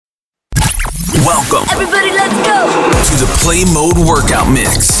Welcome. Everybody, let's go. To the Play Mode Workout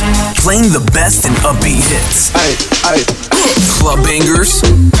Mix. Playing the best and upbeat hits. Club bangers.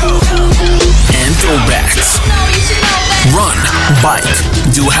 And throwbacks. Run, bike,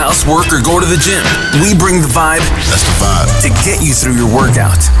 do housework, or go to the gym. We bring the vibe. That's the vibe. To get you through your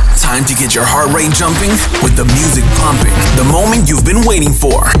workout. Time to get your heart rate jumping with the music pumping. The moment you've been waiting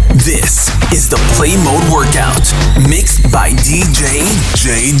for. This is the Play Mode Workout. Mixed by DJ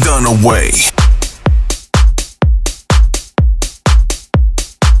Jay Dunaway.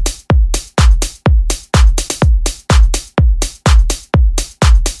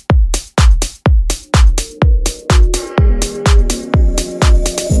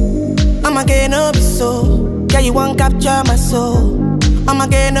 I'ma get up so, yeah, you won't capture my soul. I'ma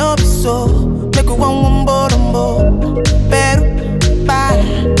get up so, make you one bombo. Better, bye,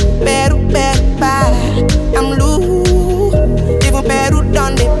 I'm loose, even better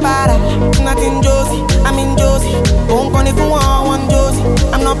done the para. Nothing Josie, I'm in Josie. Won't call if you want Josie.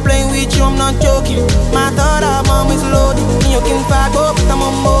 I'm not playing with you, I'm not joking. My thought of mom is loaded. Me, you can fuck up, but I'm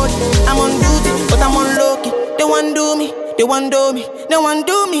on board. I'm on duty, but I'm on low key. They want do me. They want do me, they want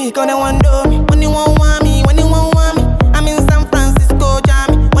do me, cause they want do me. When you won't want me, when you won't want me, I'm in San Francisco,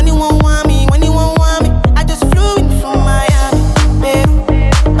 Jammy. When you won't want me, when you won't want me, I just flew in from Miami. Peru,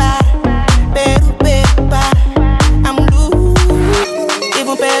 para, I'm loose,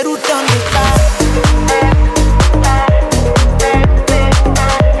 even Peru done the para.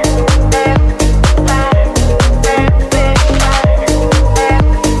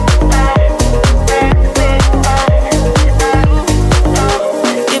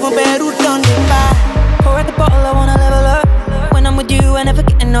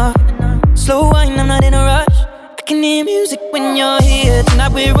 Slow wine, I'm not in a rush. I can hear music when you're here.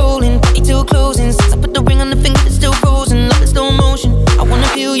 Tonight we're rolling, party till closing. Since I put the ring on the finger, it's still frozen. Love is slow motion. I wanna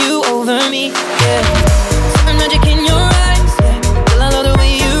feel you over me, yeah. Something magic in your eyes, yeah. Girl, I love the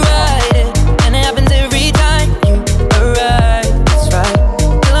way you ride it, and it happens every time you arrive. That's right.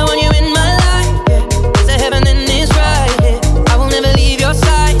 Girl, I want you in my life, yeah. It's a heaven and it's right, yeah. I will never leave your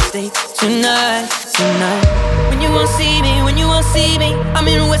side. Stay tonight. When you won't see me, I'm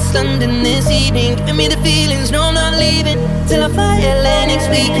in West London this evening. Giving me the feelings, no I'm not leaving till I fly LA next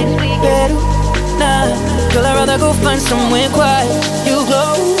weekend. Better nah, girl I'd rather go find somewhere quiet. You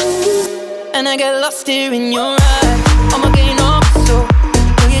go, and I get lost here in your eyes. I'ma gain up so,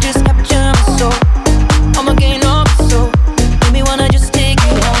 girl you just capture my soul. I'ma gain up so, make me wanna just take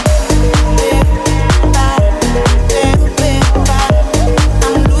you home.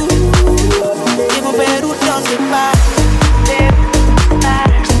 I'm loose, even better done the para.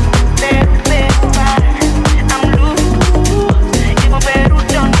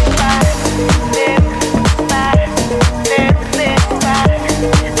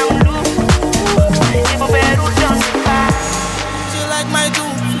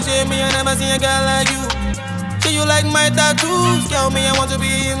 See a girl like you. Say you like my tattoos. Tell me I want to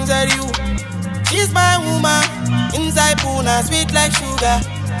be inside you. She's my woman. Inside Puna, sweet like sugar.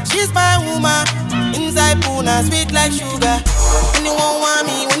 She's my woman. Inside Puna, sweet like sugar. When you won't want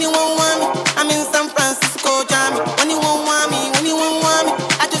me, when you won't want me, I'm in San Francisco, Jammy. When you won't want me, when you won't want me,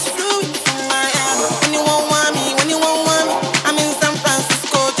 I just flew in from Miami. When you won't want me, when you won't want me, I'm in San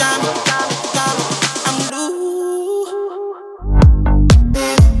Francisco, Jammy. I'm loose.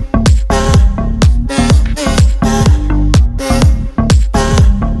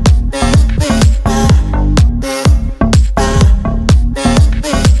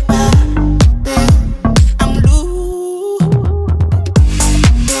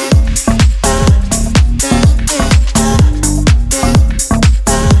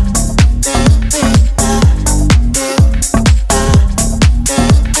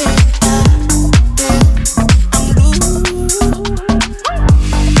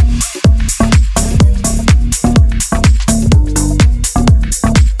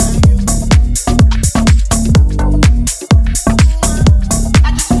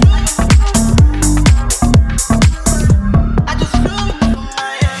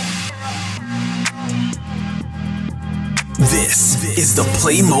 Is the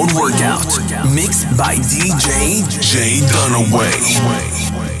Play Mode Workout, mixed by DJ Jay Dunaway.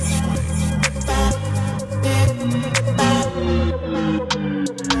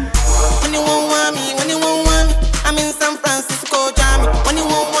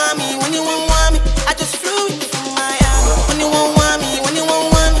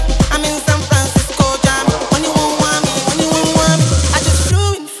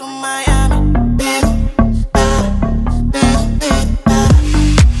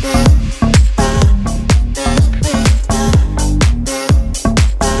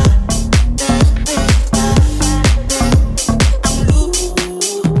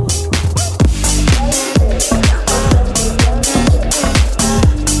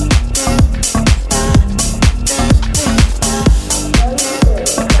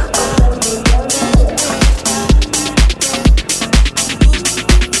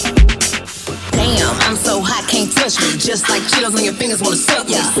 needles on your fingers wanna suck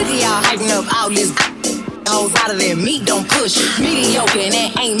ya. Sick of y'all hyping up all this hoes out of there, meat don't push. Mediocre and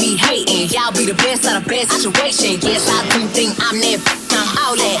that ain't me hating. Y'all be the best out of best situation. Yes, I do think I'm that. I'm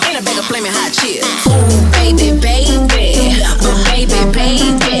all that. Ain't a bag of flaming hot chips. Ooh, baby, baby. Oh, baby,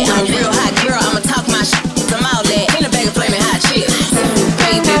 baby. I'm a real hot girl. I'ma talk my shit. I'm all that. Ain't a bag of flaming hot chips. Ooh,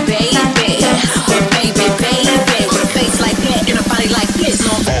 baby, baby. Oh, baby, baby. With a face like that and a body like this.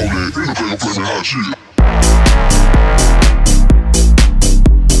 All that. Ain't a bag of flaming hot chips.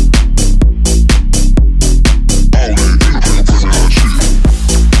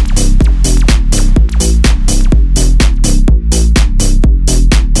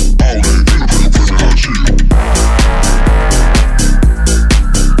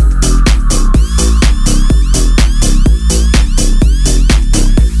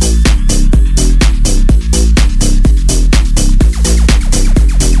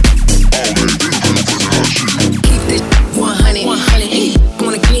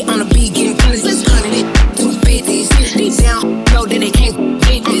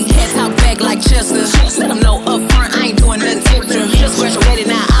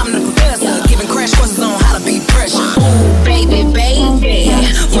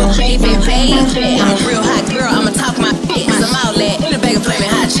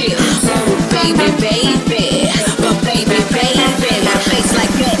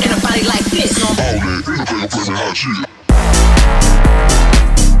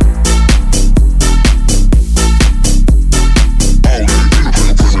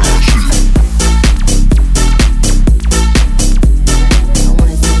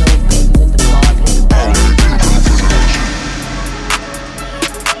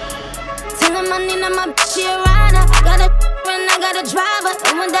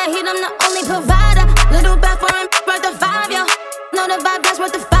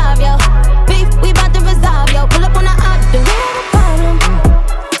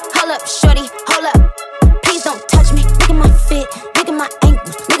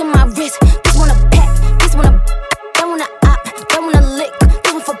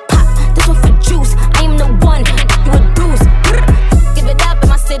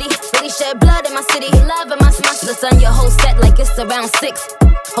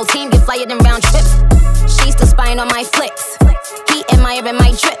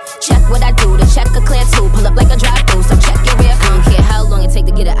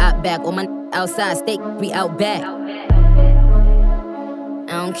 Outside steak, we out back.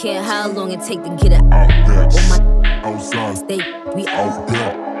 I don't care how long it take to get it out back. On my outside steak, we out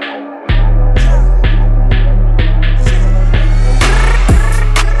back.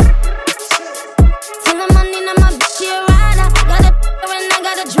 Tell them I need my bitch, she a rider. Got a and I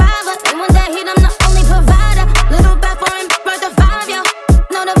got a driver. And when that heat, I'm the only provider. Little back for him, worth of 5, yo.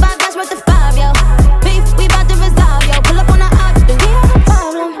 Know the vibe, that's worth the 5, yo. Beef, we bout to resolve, yo. Pull up on the op, do we have a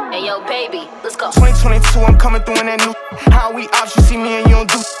problem? Hey, yo, baby. 2022, I'm coming through in that new. How we ops, you see me and you don't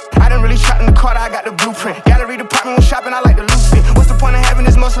do. I didn't really shot in the Carter, I got the blueprint. Gallery department when shopping, I like to lose it. What's the point of having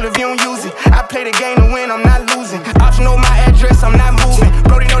this muscle if you don't use it? I play the game to win, I'm not losing. Ops know my address, I'm not moving.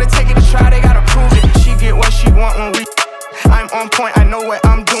 Brody know they take it to try, they gotta prove it. She get what she want when we. I'm on point, I know what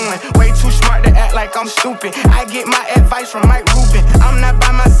I'm doing. Way too smart to act like I'm stupid. I get my advice from Mike Rubin. I'm not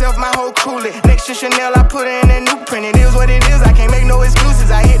by myself, my whole crew lit. Next to Chanel, I put her in that new print. It is what it is, I can't make no excuses.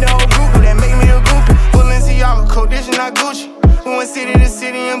 I hit the whole group, that make me a groupie. Balenciaga, Condition, not Gucci. We went city to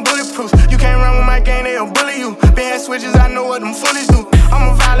city in bulletproofs. You can't run with my gang, they'll bully you. Been switches, I know what them foolish do.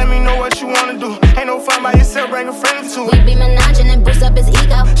 I'ma vibe, let me know what you wanna do. Ain't no fun by yourself, bring a friend or two. We be menaging and boost up his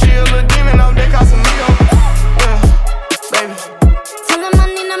ego. She a little demon, off they call some ego. Yeah, baby. Tell him I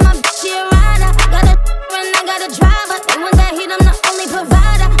need my bitch, she a rider. Got a and I got a driver. And when that heat, I'm the only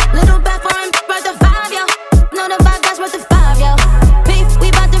provider. Little back for him, worth of 5, yo. Know the vibe, that's worth the 5, yo. Beef,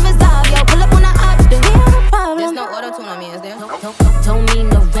 we bout to resolve, yo. Pull up on the op, do we have a problem? There's no auto-tune on me, is there? Don't mean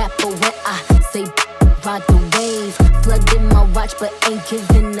no rapper when I say ride the wave. Flooding my watch, but ain't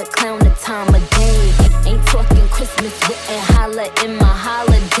giving the clown the time of day. Ain't talking Christmas, wouldn't holla in my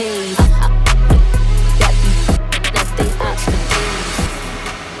holidays. That be stay out for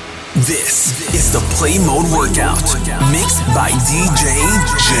days. This is the Play Mode Workout, mixed by DJ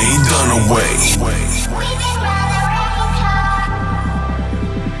Jay Dunaway.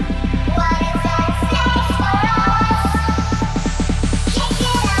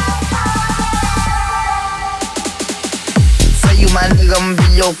 My nigga, I'ma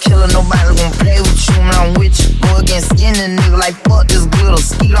be your killer. Nobody gon' play with you when I'm with you. Go against skinny nigga like fuck this glitter.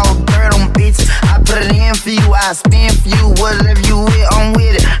 Skeet all dirt on bitches. I put it in for you, I spin for you. Whatever you with, I'm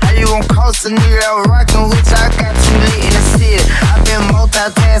with it. How you gon' cost a nigga that was rockin' with you? I got you lit in the city. I been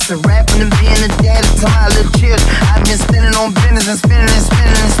multitasking, rapping and being a daddy to my little children. I been spending on diamonds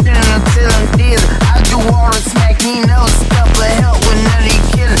and spinning until I'm dizzy. I do all the smack, he never stop or help with none of these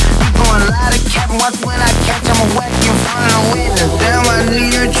killers. You gon' lie to cap and watch when I catch, I'ma whack you in front of the witness. Damn, I knew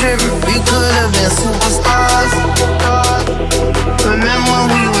you trippin', we could've been superstars. Remember when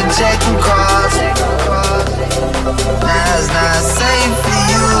we were jacking cars? Now it's not safe for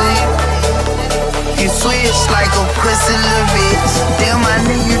you. You switch like a pussy little bitch. Damn, I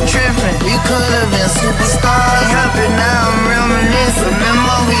knew you trippin'. We could've been superstars. Happy now I'm reminiscing.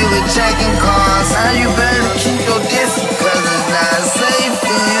 Remember we were jacking cars. Now you better keep your distance, cause it's not safe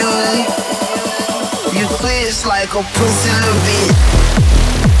for you. You switch like a pussy little bitch.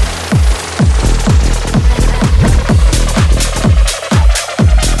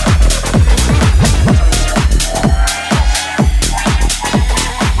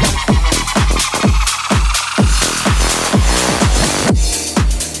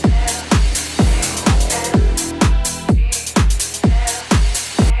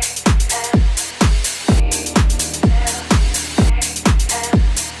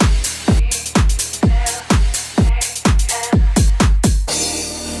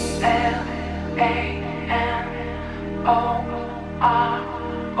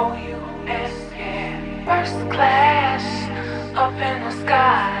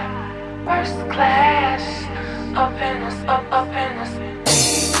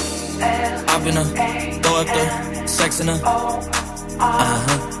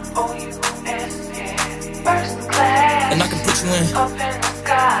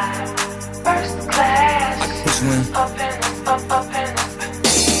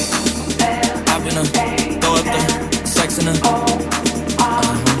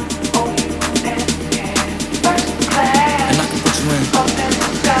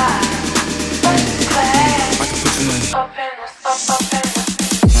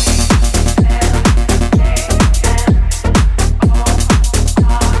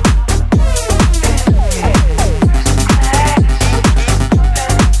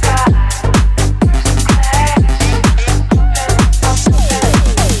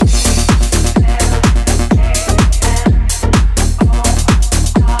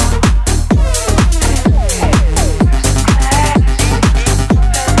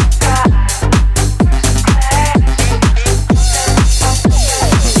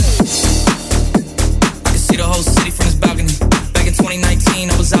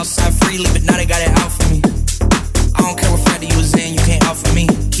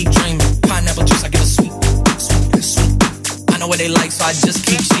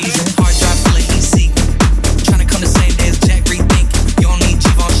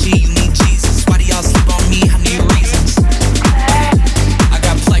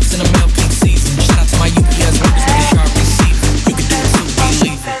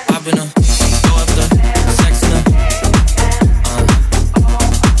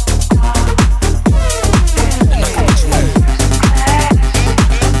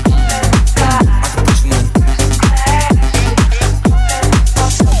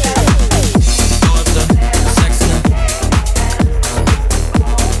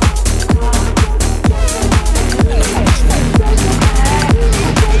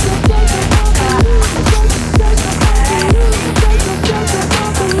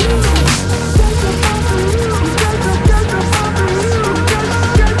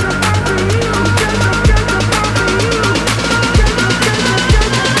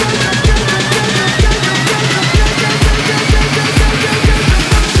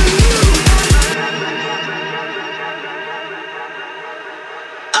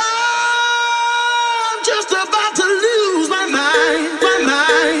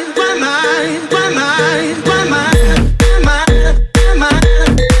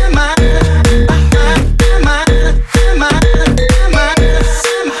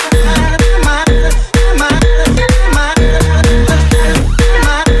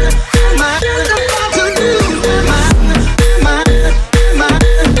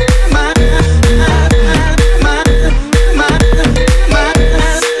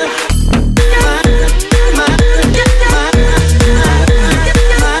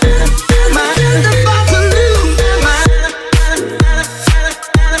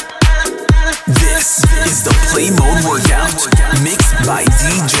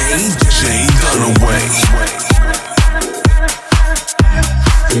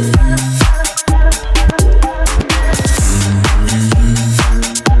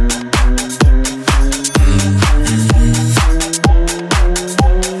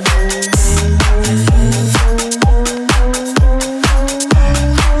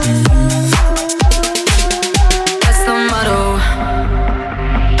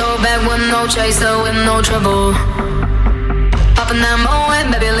 chaser with no trouble. Popping that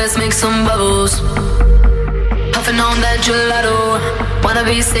Moet, baby, let's make some bubbles. Puffing on that gelato, wanna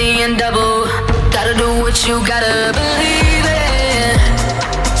be seeing double. Gotta do what you gotta believe it.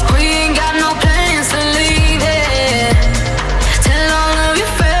 We ain't got no plans to leave it. Tell all of your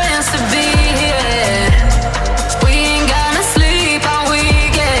friends to be here. We ain't gonna sleep all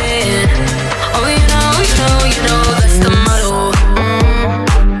weekend. Oh, you know, that's the motto.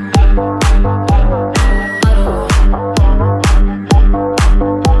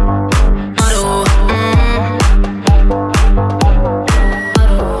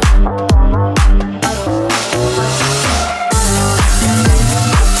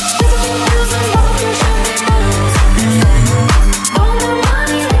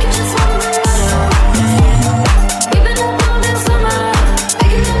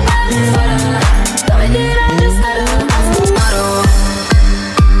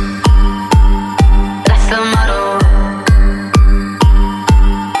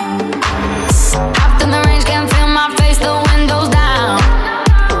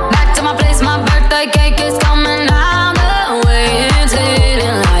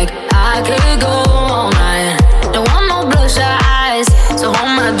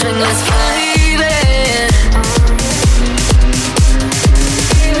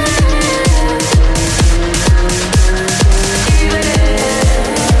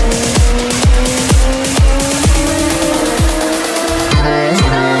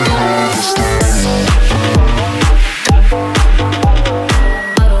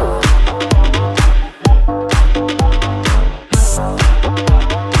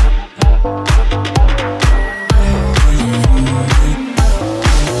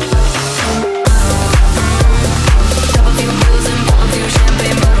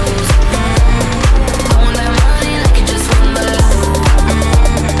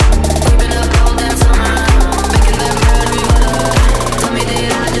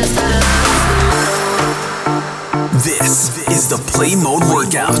 Play Mode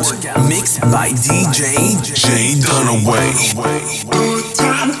Workout, mixed by DJ Jay Dunaway. Good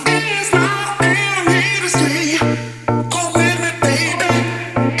time is now, and I'm here to stay. Come with me, baby.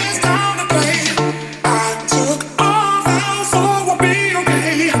 It's time to play. I took off out, so I'll be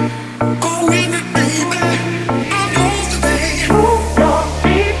okay. Come with me, baby. I'm yours today. Move your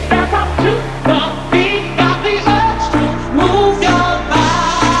feet back up to the beat. Got these urges to move your body.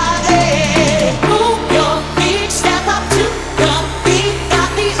 Move your feet, step up to the beat. Got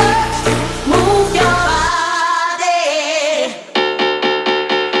these urges to move your body.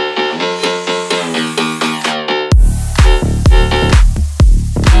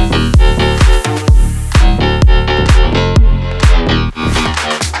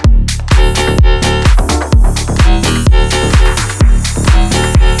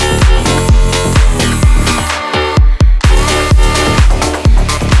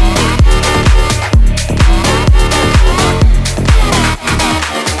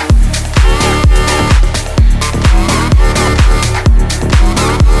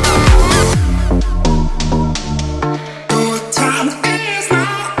 Good time is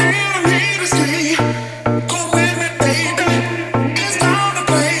now, and I'm here to stay. Come with me, baby. It's time to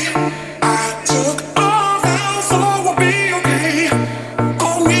play. I took off out, so I'll be okay.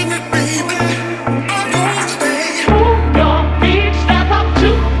 Come with me, baby. I'm yours today. Move your feet, step up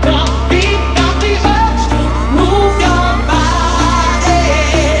to the beat. Got these urges to move your body.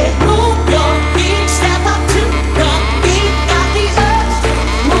 Move your feet, step up to the beat. Got these urges to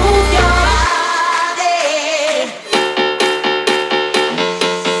move your body.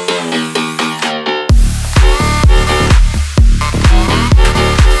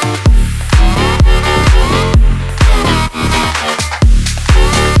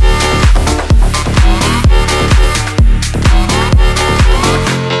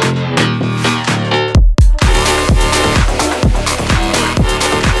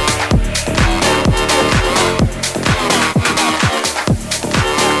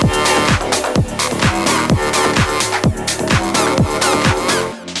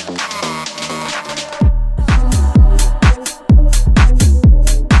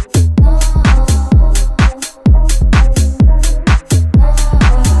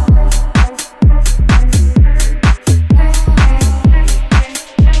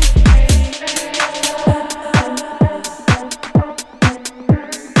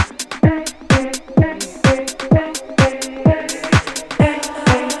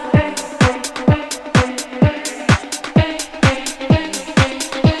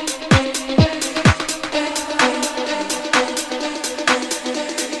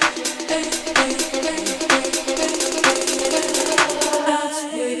 Bounce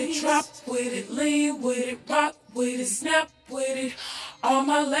with it, drop with it, lean with it, rock with it, snap with it. All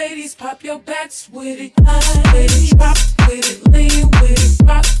my ladies, pop your backs with it. Ladies, drop with it, lean with it,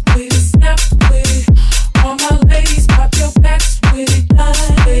 rock with it, snap with it. All my ladies, pop your backs with it.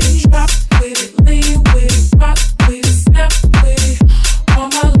 Ladies, drop with it, lean with it, rock with it, snap with it. All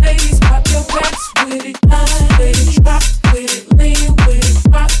my ladies, pop your backs with it. Ladies, drop with it, lean with it,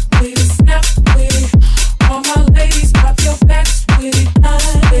 rock with it, snap with it. All my ladies, pop your backs with it.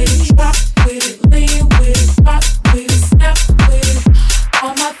 Ladies, drop with it, lean with it, rock with it, snap with it.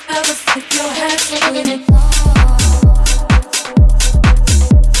 All my fellas, put your hands with it.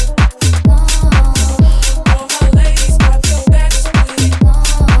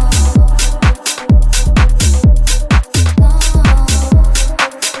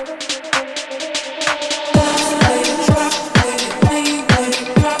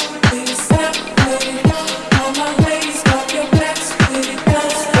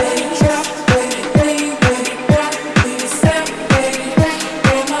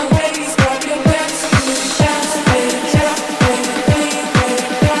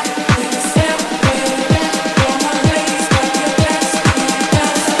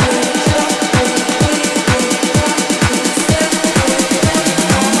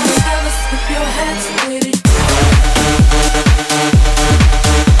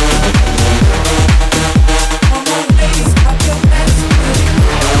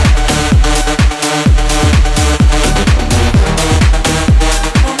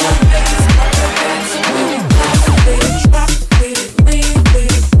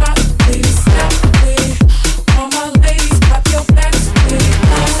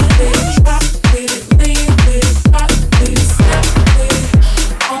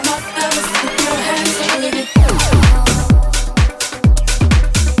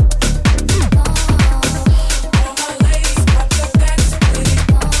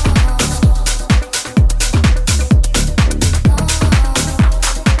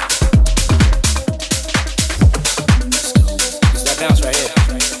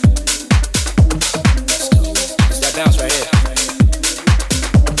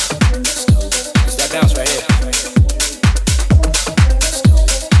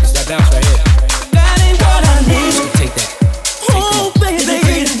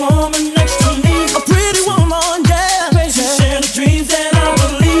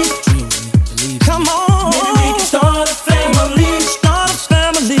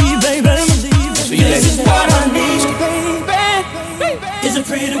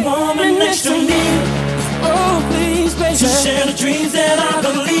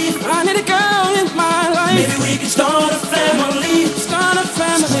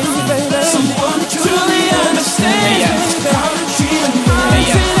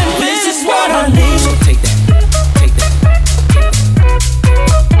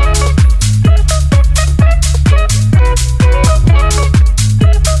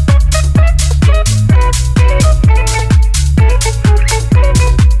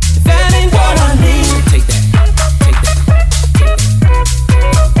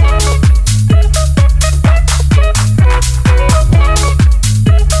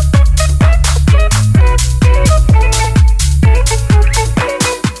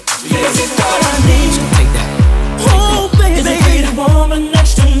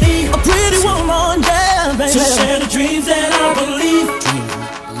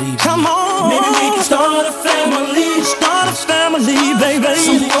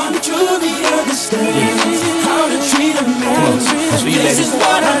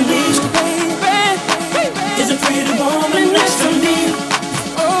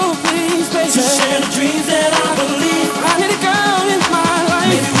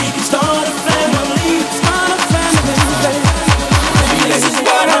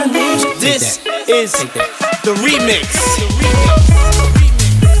 The remix.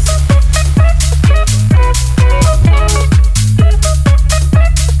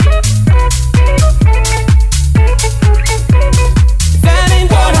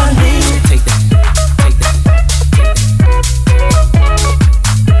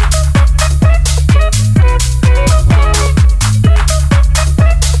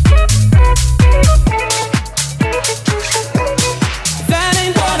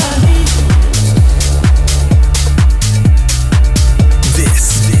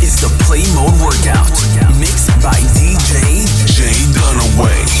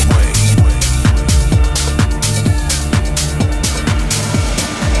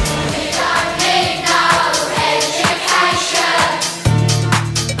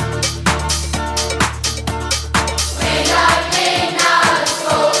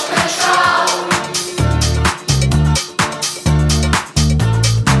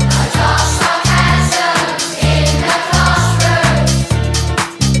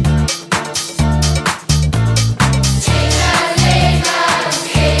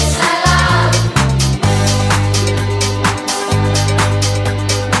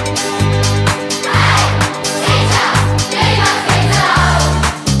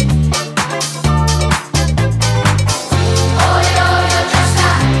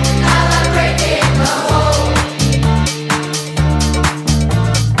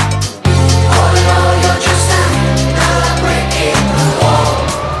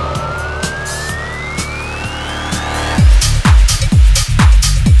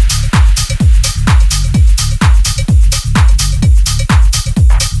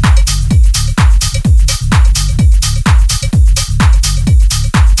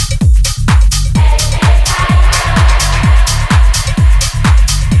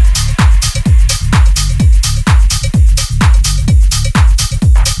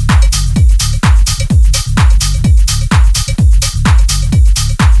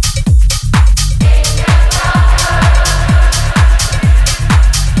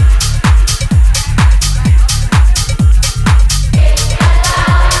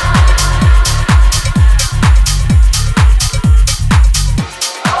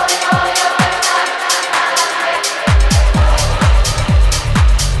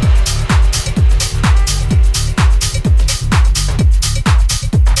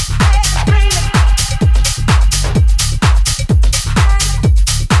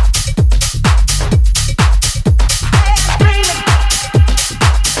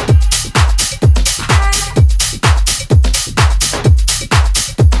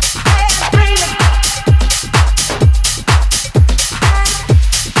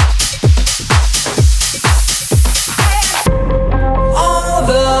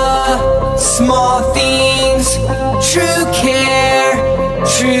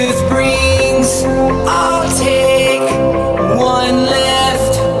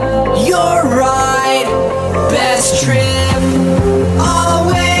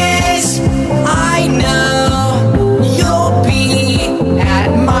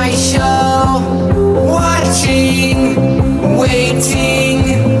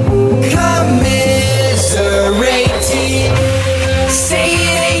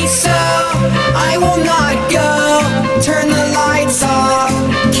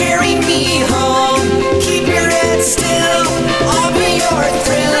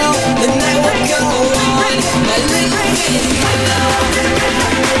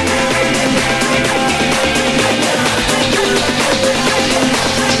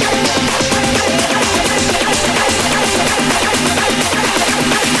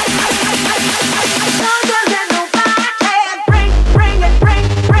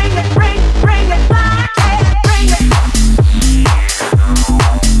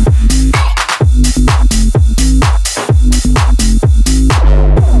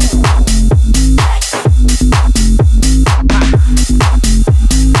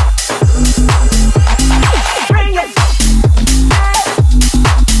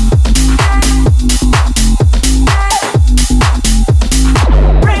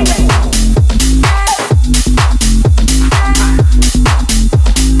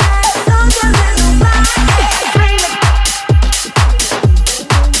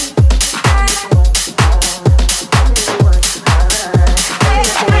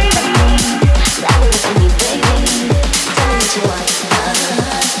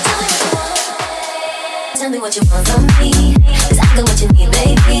 me what you want from me, 'cause I got what you need,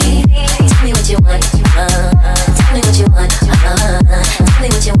 baby. Tell me what you want, tell me what you want, tell me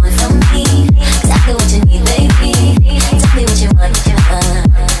what you want from me, 'cause I got what you need, baby. Tell me what you want, tell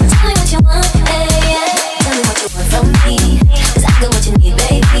me what you want, hey, yeah. Tell me what you want from me, 'cause I got what you need,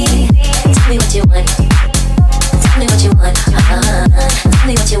 baby. Tell me what you want, tell me what you want, tell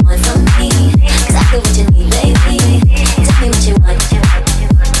me what you want from me, 'cause I got what you need, baby. Tell me what you want,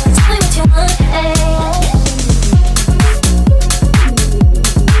 tell me what you want, hey.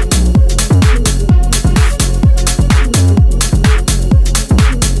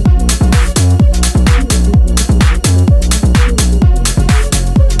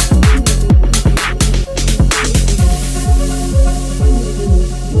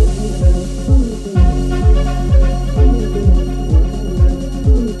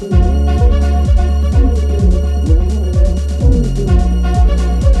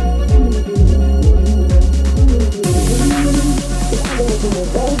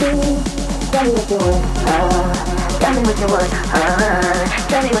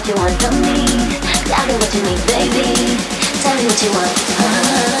 Tell me what you want from me, 'cause I got what you need, baby. Tell me what you want,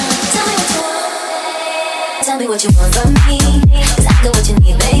 tell me what you want. Tell me what you want from me, 'cause I got what you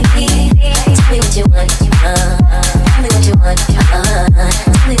need, baby. Tell me what you want, tell me what you want, tell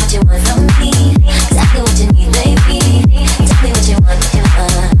me what you want from me, 'cause I got what you need, baby. Tell me what you want, tell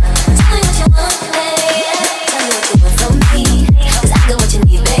me what you want, hey, yeah. Tell me what you want from me, 'cause I got what you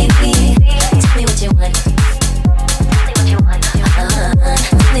need, baby. Tell me what you want.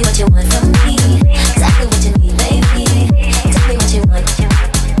 Tell me what you want from me, 'cause I got what you need, baby. Tell me what you want, tell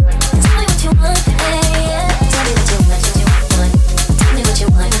me what you want, hey, yeah. Tell me what you want, tell me what you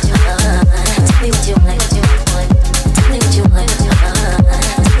want, tell me what you want, tell me what you want, tell me what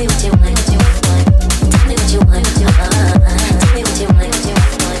you want, tell me what you want, tell me what you want, tell me what you want.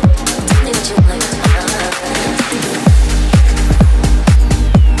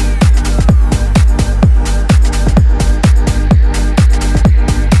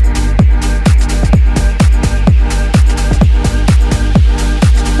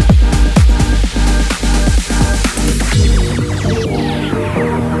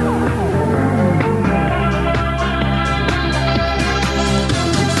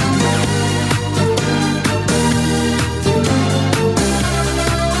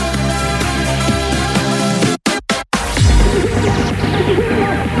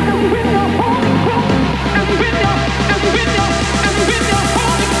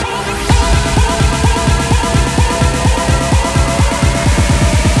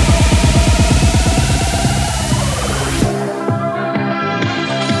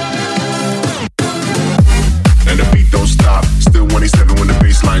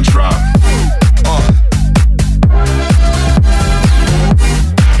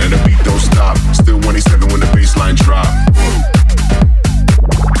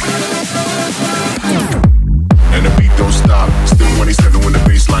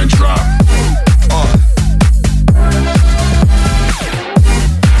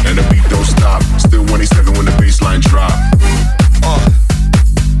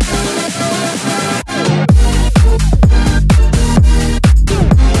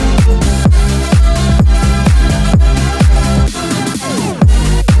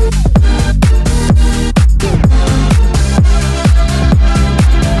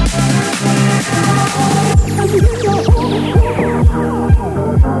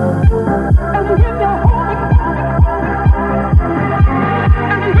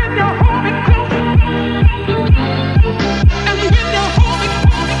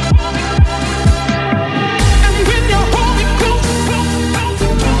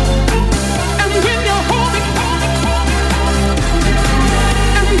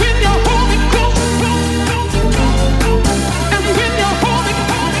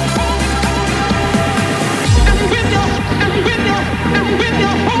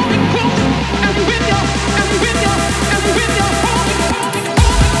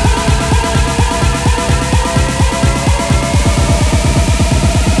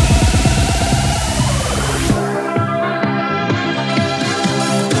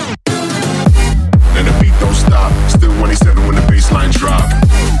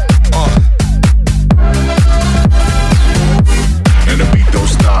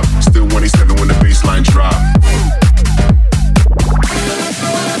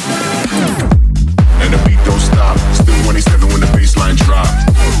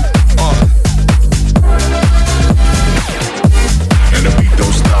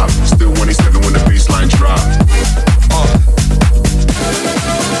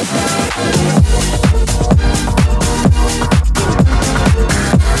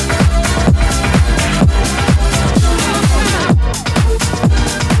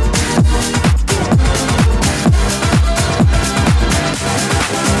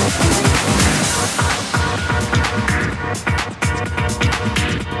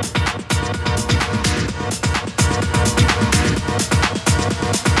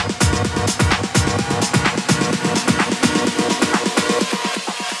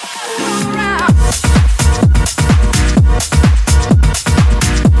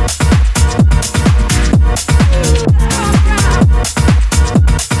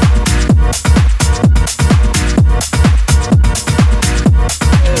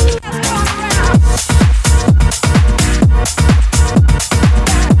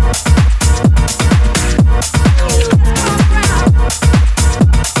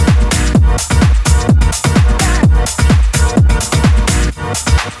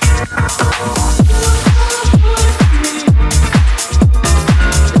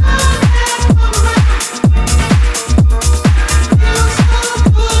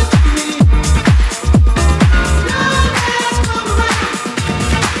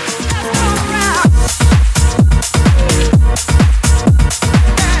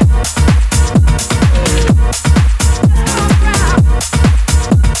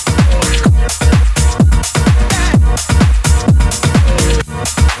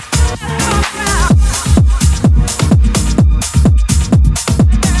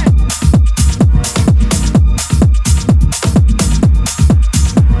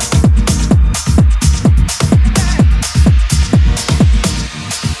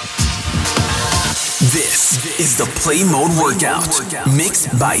 Workout,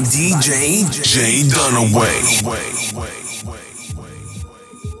 mixed by DJ Jay Dunaway.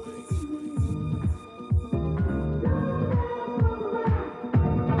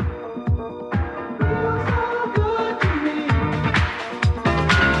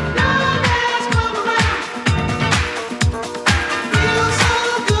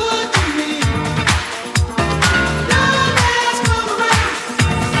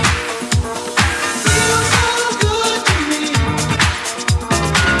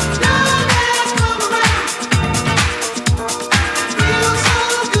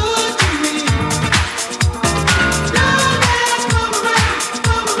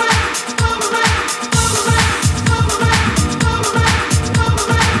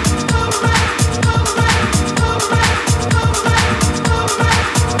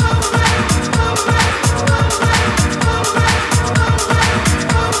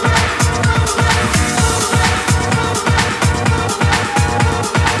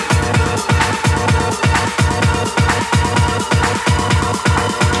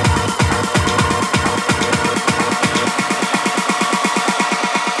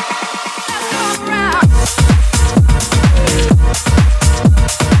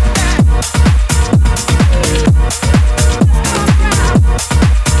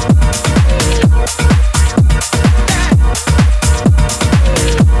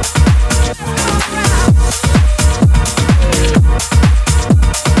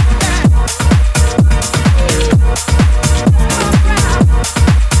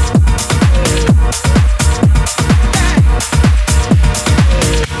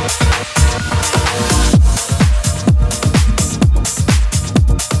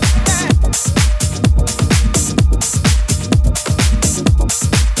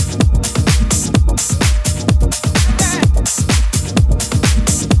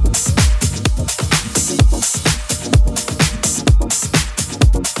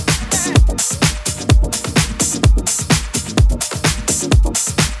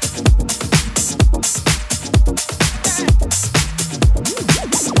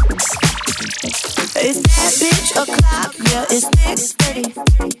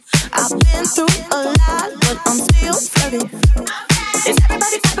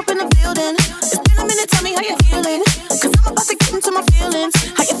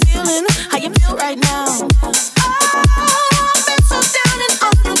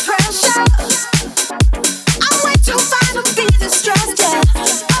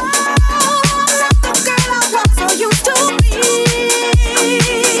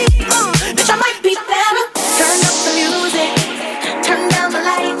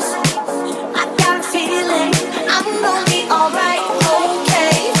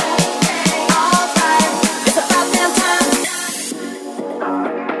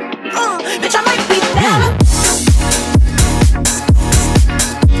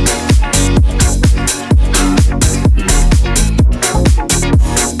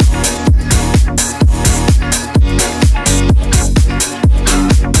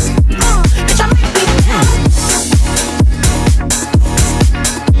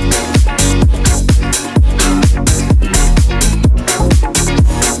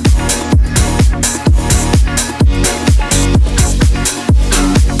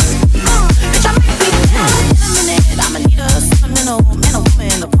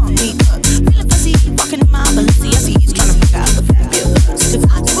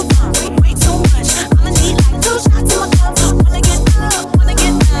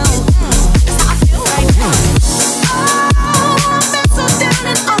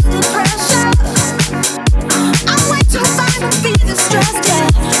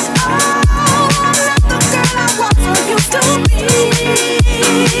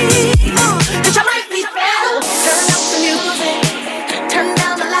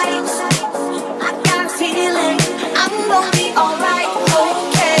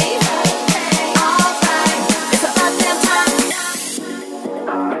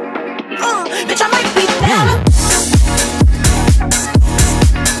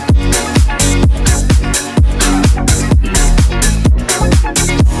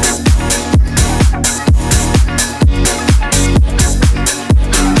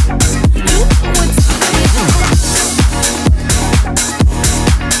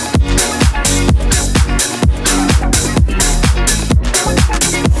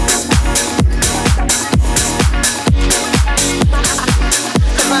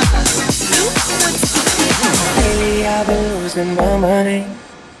 losing my mind.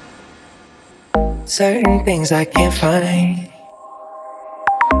 Certain things I can't find.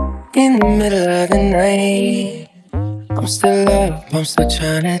 In the middle of the night, I'm still up, I'm still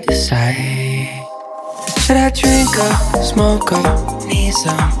trying to decide. Should I drink up, smoke up, need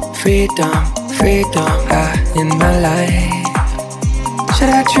some freedom, freedom in my life? Should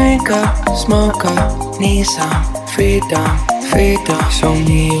I drink up, smoke up, need some freedom, freedom? Show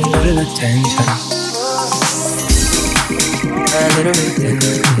me a little attention, a little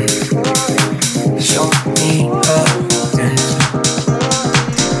attention. Show me attention.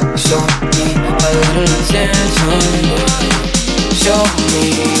 Show me a little attention. Show me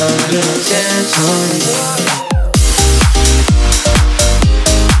a little attention.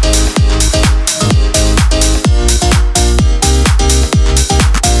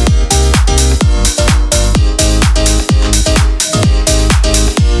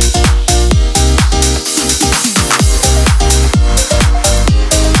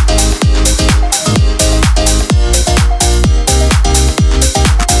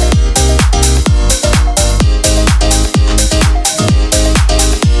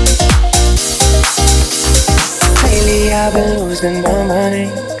 I've been losing my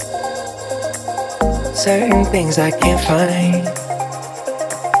mind. Certain things I can't find.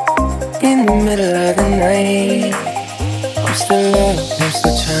 In the middle of the night, I'm still up, I'm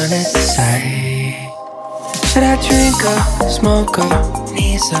still trying to decide. Should I drink up, smoke up,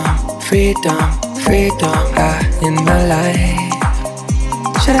 need some freedom, freedom in my life?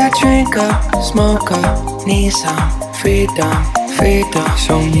 Should I drink up, smoke up, need some freedom, freedom?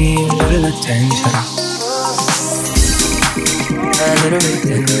 Show me a little attention. A little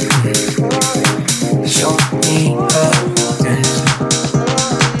attention. Show me attention.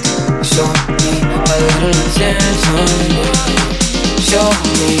 Show me a little attention. Show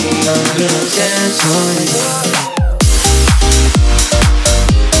me a little attention.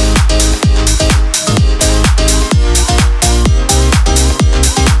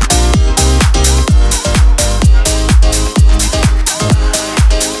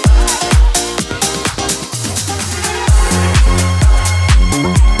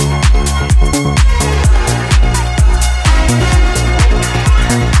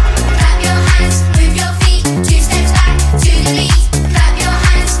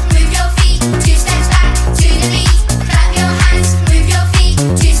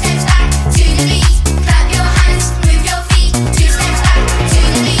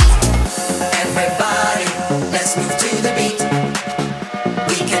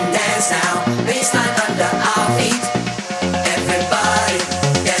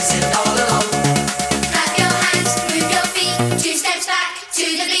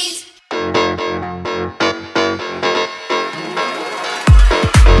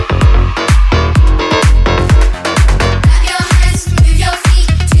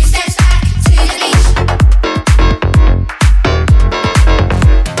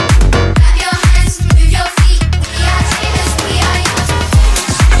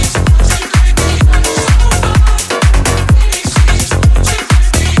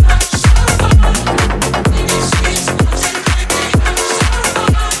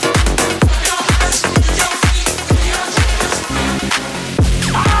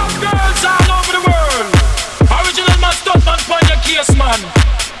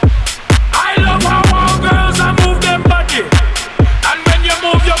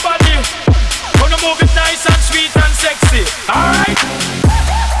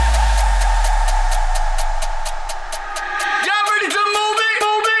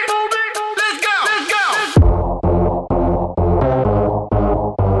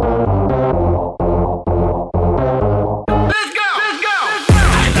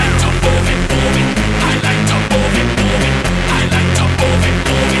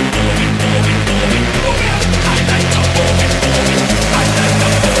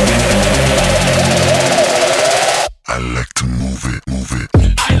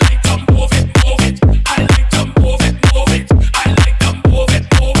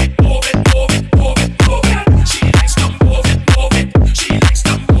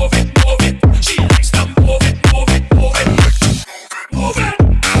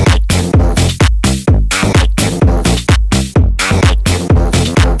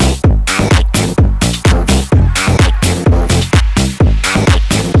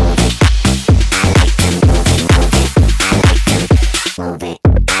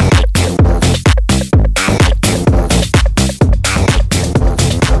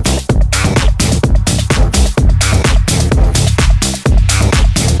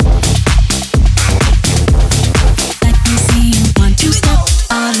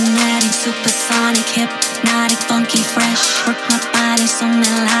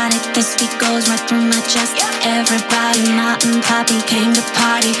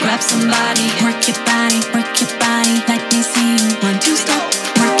 Work your body, let me see you. 1, 2, step.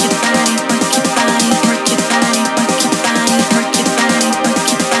 Work your body, work your body, work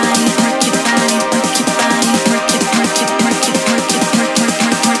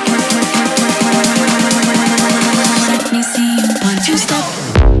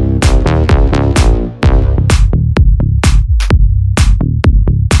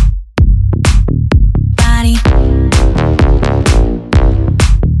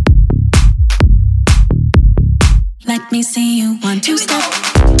you one, two, step.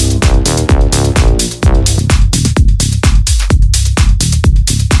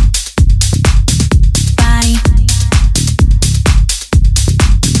 Body.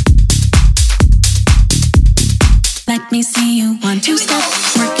 Let me see you one, two, step.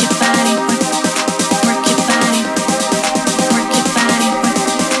 Work your body, work your body, work your body,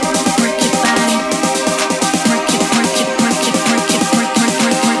 work your body, work it, work it, work it, work it, work, work,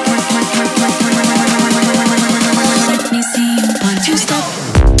 work, work, work, work, work, work. Let me see you one, two, step.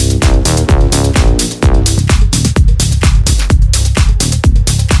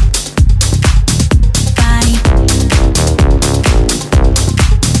 Body.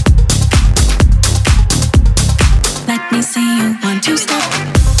 Let me see you one, two, step.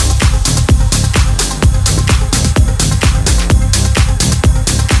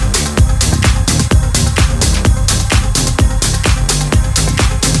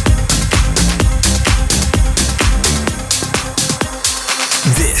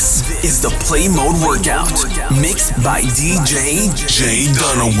 This is the Play Mode Workout, mixed by DJ Jay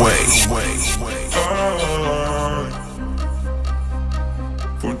Dunaway.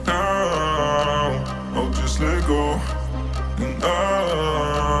 For now, I'll just let go. And I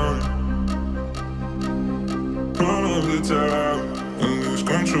run up the tab and lose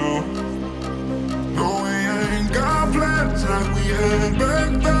control. No, we ain't got plans like we had back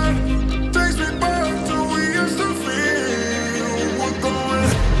then. Takes me back to we used to feel. We're going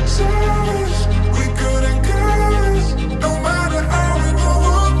savage. We couldn't cause. No matter how we go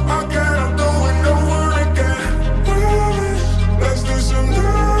up, I gotta do it over again. Let's do some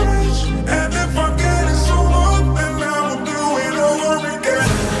damage. And if I get it so up, then I will do it over again.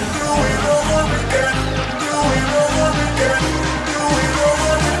 Do it over again. Do it over again. Do it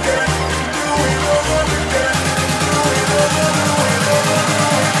over again. Do it over again. Do it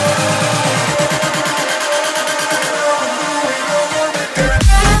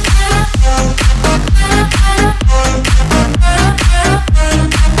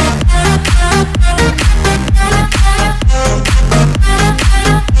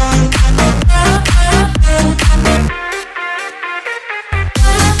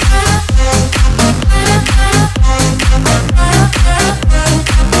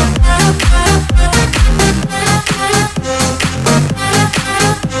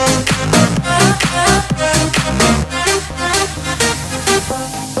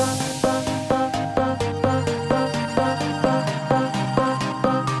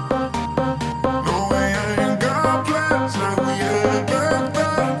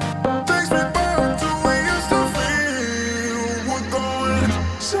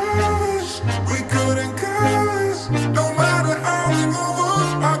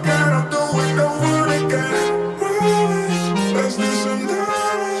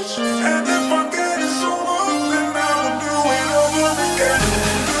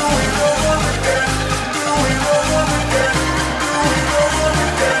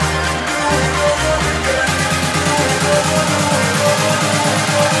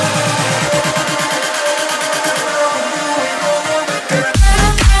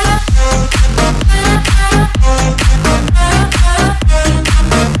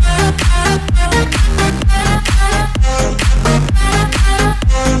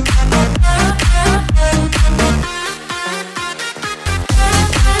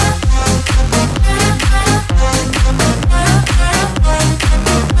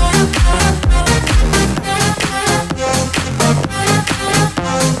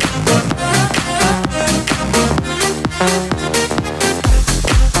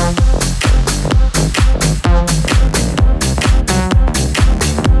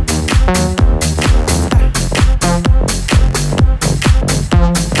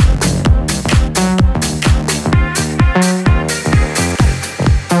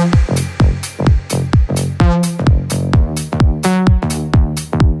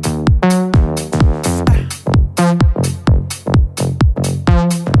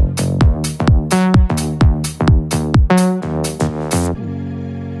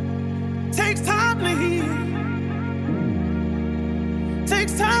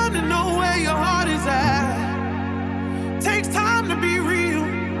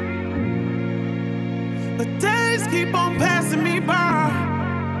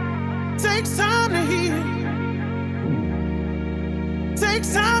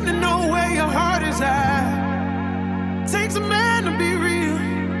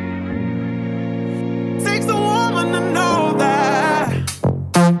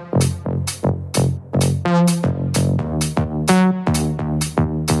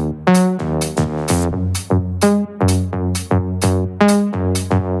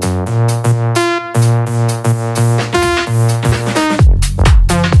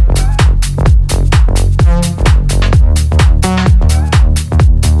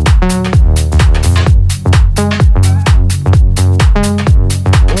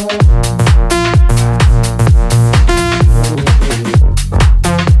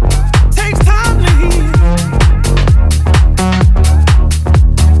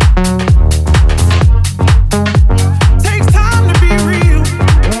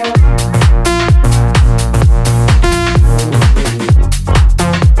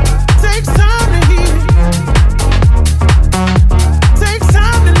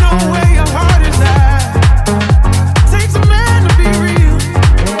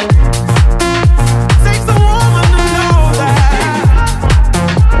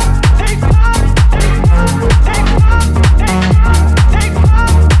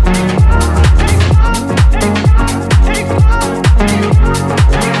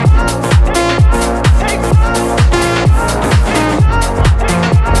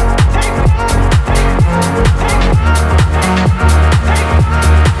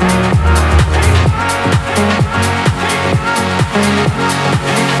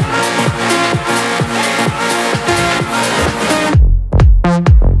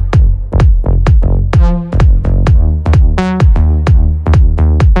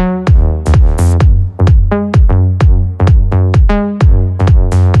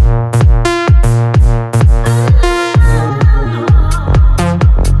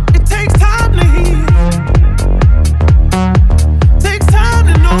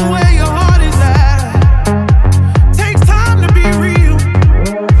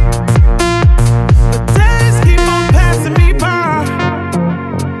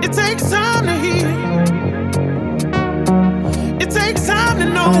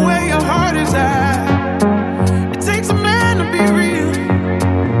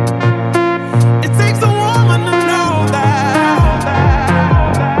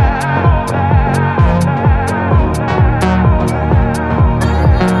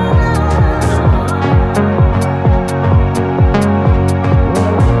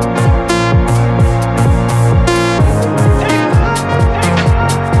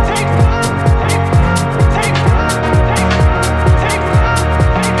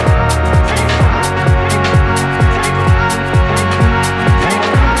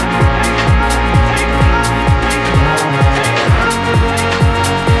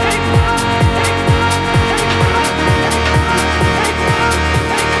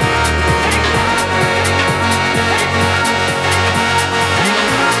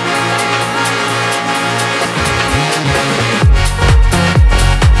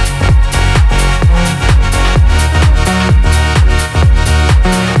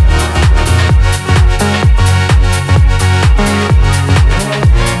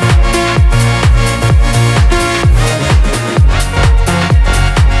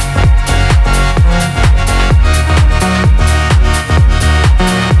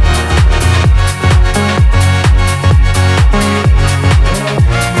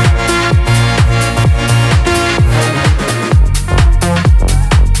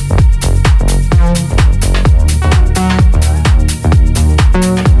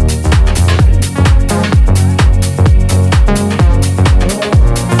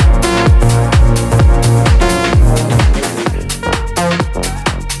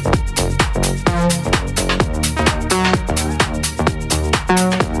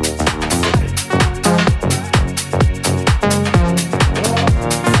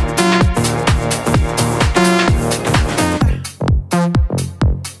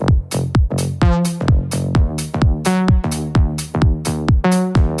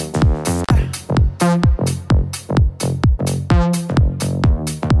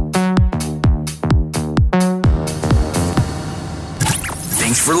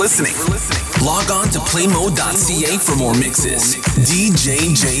for listening. Log on to playmode.ca for more mixes.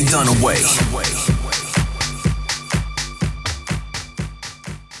 DJ J Dunaway.